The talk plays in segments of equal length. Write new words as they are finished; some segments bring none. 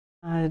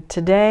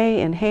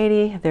Today in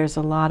Haiti, there's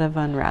a lot of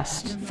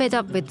unrest. Fed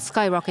up with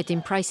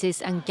skyrocketing prices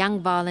and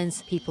gang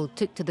violence, people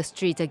took to the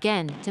street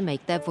again to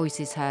make their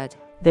voices heard.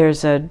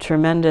 There's a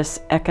tremendous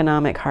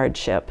economic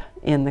hardship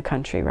in the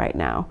country right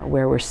now,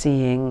 where we're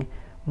seeing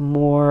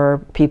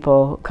more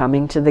people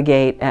coming to the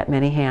gate at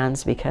Many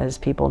Hands because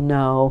people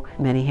know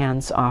Many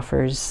Hands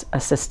offers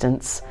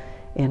assistance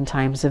in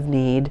times of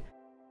need.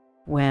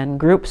 When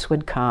groups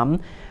would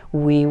come,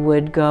 we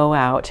would go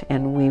out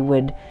and we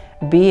would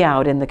be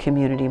out in the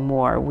community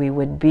more. We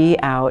would be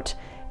out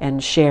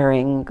and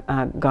sharing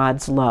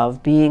God's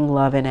love, being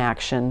love in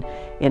action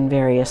in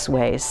various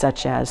ways,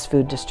 such as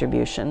food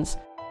distributions.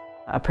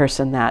 A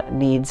person that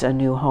needs a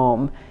new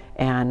home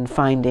and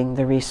finding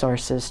the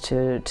resources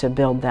to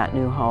build that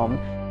new home.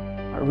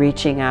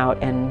 Reaching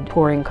out and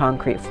pouring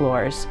concrete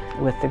floors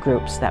with the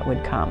groups that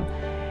would come.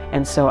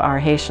 And so our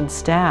Haitian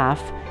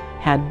staff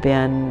had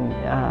been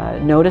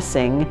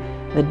noticing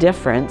the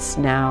difference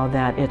now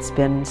that it's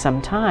been some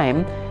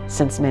time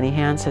since Many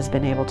Hands has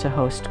been able to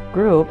host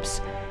groups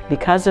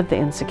because of the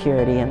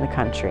insecurity in the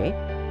country.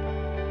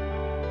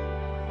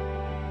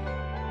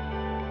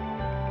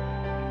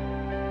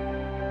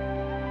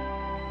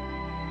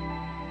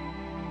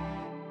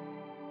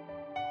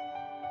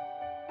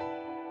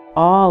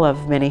 All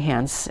of Many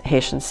Hands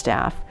Haitian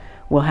staff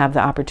will have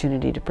the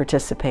opportunity to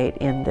participate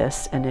in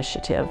this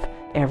initiative.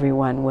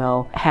 Everyone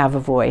will have a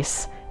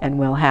voice and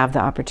will have the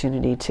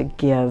opportunity to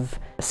give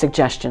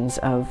suggestions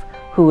of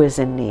who is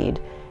in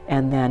need,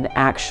 and then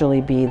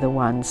actually be the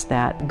ones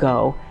that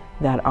go,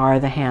 that are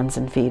the hands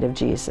and feet of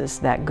Jesus,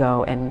 that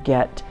go and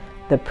get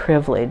the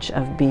privilege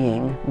of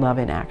being love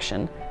in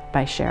action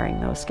by sharing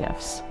those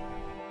gifts.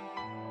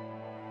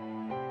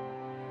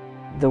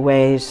 The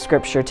way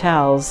Scripture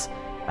tells,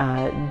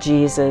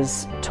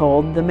 Jesus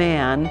told the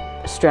man,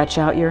 "Stretch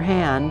out your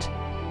hand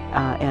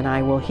and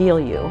I will heal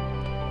you,"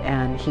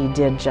 and he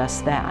did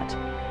just that.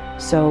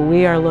 So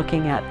we are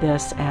looking at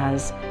this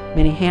as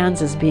Many Hands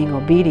as being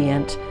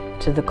obedient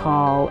to the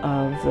call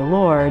of the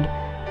Lord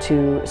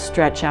to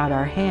stretch out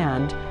our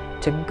hand,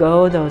 to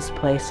go those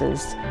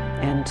places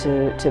and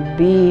to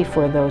be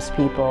for those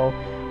people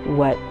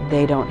what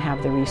they don't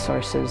have the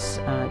resources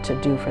to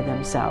do for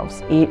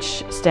themselves.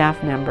 Each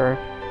staff member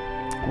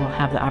will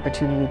have the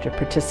opportunity to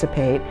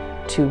participate,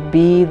 to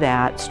be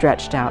that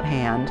stretched out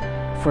hand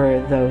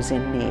for those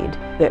in need.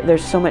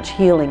 There's so much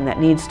healing that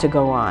needs to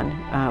go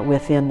on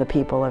within the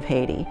people of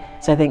Haiti.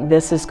 So I think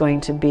this is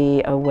going to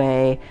be a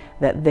way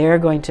that they're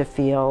going to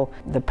feel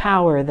the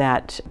power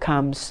that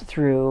comes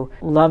through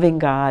loving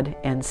God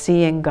and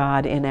seeing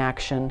God in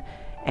action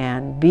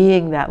and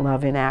being that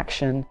love in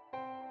action.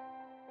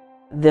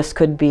 This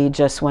could be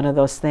just one of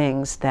those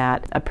things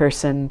that a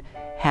person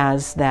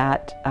has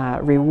that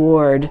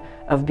reward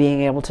of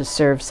being able to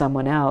serve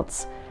someone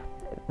else.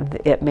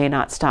 It may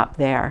not stop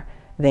there.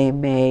 They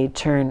may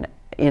turn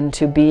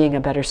into being a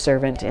better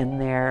servant in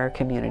their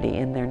community,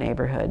 in their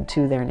neighborhood,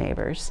 to their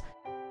neighbors.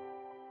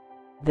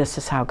 This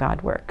is how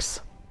God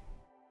works.